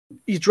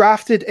you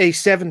drafted a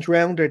 7th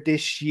rounder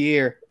this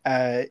year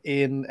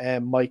in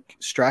Mike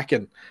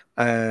Strachan,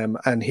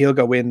 and he'll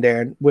go in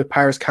there with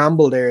Paris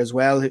Campbell there as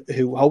well,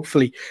 who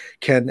hopefully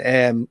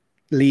can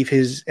leave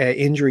his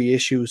injury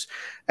issues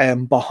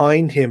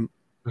behind him.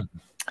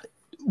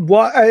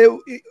 What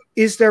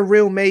is there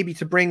room maybe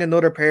to bring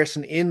another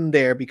person in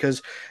there?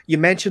 Because you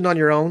mentioned on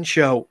your own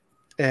show,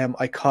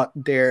 I caught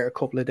there a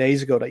couple of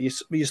days ago that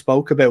you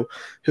spoke about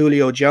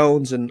Julio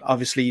Jones, and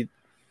obviously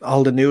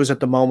all the news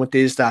at the moment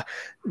is that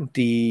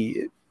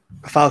the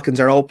Falcons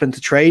are open to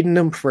trading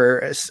him for,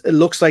 it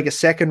looks like a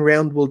 2nd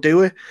round will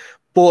do it.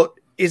 But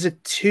is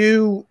it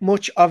too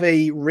much of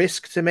a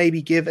risk to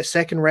maybe give a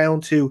 2nd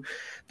round to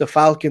the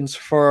Falcons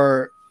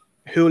for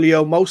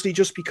Julio, mostly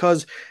just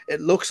because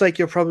it looks like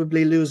you'll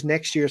probably lose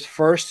next year's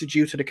first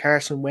due to the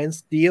Carson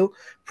Wentz deal,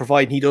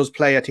 providing he does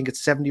play? I think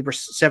it's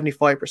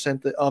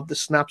 75% of the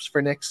snaps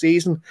for next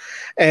season.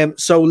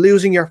 So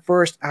losing your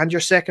first and your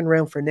 2nd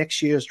round for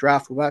next year's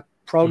draft, will that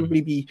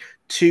probably be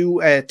too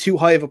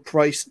high of a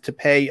price to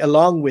pay,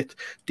 along with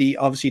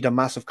obviously the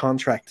massive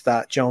contract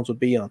that Jones would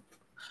be on?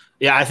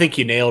 Yeah, I think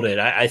you nailed it.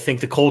 I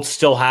think the Colts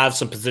still have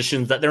some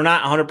positions that they're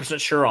not 100%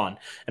 sure on.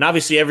 And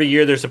obviously every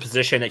year there's a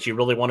position that you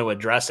really want to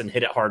address and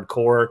hit it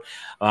hardcore.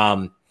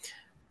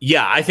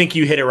 Yeah, I think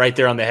you hit it right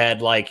there on the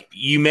head. Like,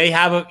 you may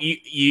have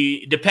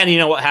you depending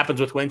on what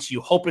happens with Wentz,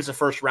 you hope it's a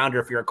 1st rounder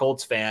if you're a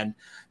Colts fan.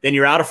 Then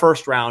you're out a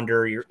 1st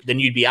rounder. Then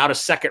you'd be out a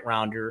 2nd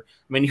rounder.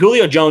 I mean,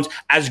 Julio Jones,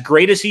 as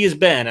great as he has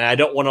been, and I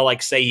don't want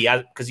to say he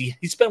has, because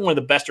he's been one of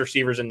the best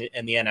receivers in the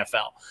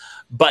NFL.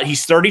 But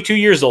he's 32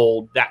 years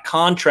old. That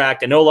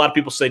contract, I know a lot of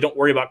people say don't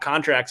worry about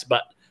contracts,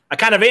 but I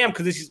kind of am,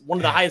 because he's one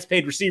of the highest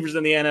paid receivers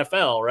in the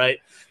NFL, right?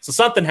 So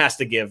something has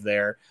to give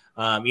there.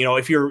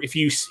 If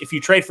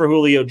you trade for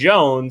Julio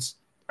Jones,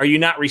 are you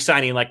not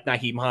re-signing like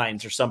Nyheim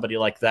Hines or somebody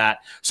like that?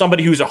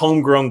 Somebody who's a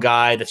homegrown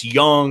guy that's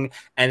young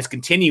and is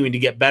continuing to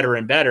get better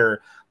and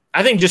better.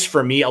 I think just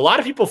for me, a lot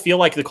of people feel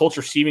like the Colts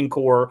receiving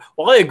core,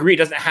 while I agree,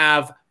 doesn't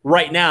have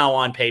right now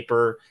on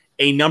paper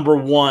a number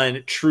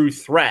 1 true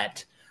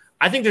threat.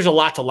 I think there's a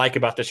lot to like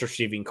about this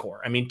receiving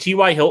core. I mean,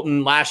 T.Y.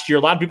 Hilton last year,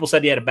 a lot of people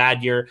said he had a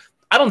bad year.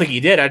 I don't think he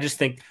did. I just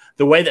think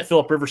the way that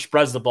Phillip Rivers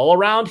spreads the ball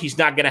around, he's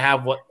not going to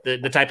have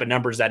the type of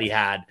numbers that he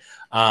had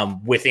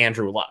with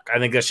Andrew Luck. I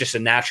think that's just a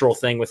natural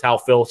thing with how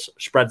Phil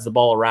spreads the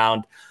ball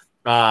around.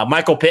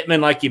 Michael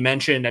Pittman, like you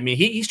mentioned, I mean,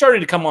 he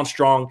started to come on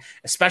strong,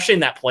 especially in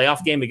that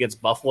playoff game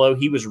against Buffalo.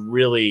 He was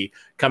really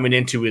coming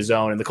into his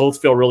own, and the Colts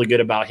feel really good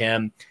about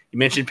him. You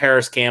mentioned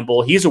Paris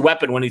Campbell. He's a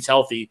weapon when he's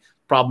healthy.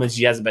 Problem is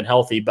he hasn't been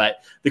healthy,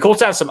 but the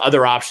Colts have some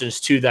other options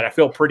too that I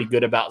feel pretty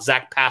good about.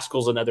 Zach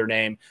Pascal's another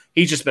name.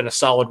 He's just been a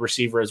solid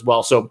receiver as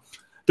well. So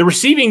the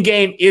receiving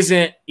game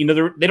isn't,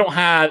 they don't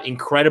have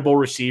incredible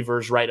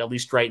receivers, right? At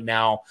least right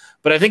now,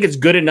 but I think it's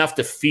good enough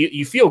to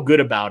you feel good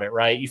about it,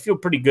 right? You feel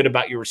pretty good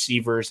about your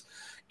receivers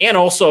and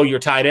also your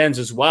tight ends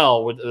as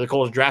well. The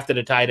Colts drafted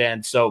a tight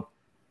end. So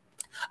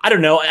I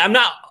don't know. I'm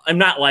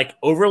not like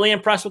overly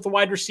impressed with the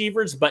wide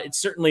receivers, but it's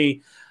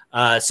certainly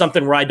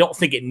something where I don't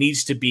think it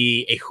needs to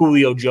be a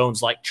Julio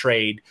Jones like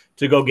trade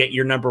to go get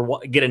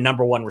a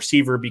number 1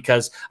 receiver,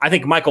 because I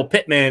think Michael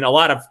Pittman,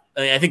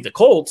 I think the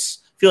Colts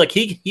feel like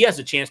he has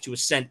a chance to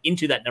ascend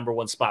into that number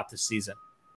 1 spot this season.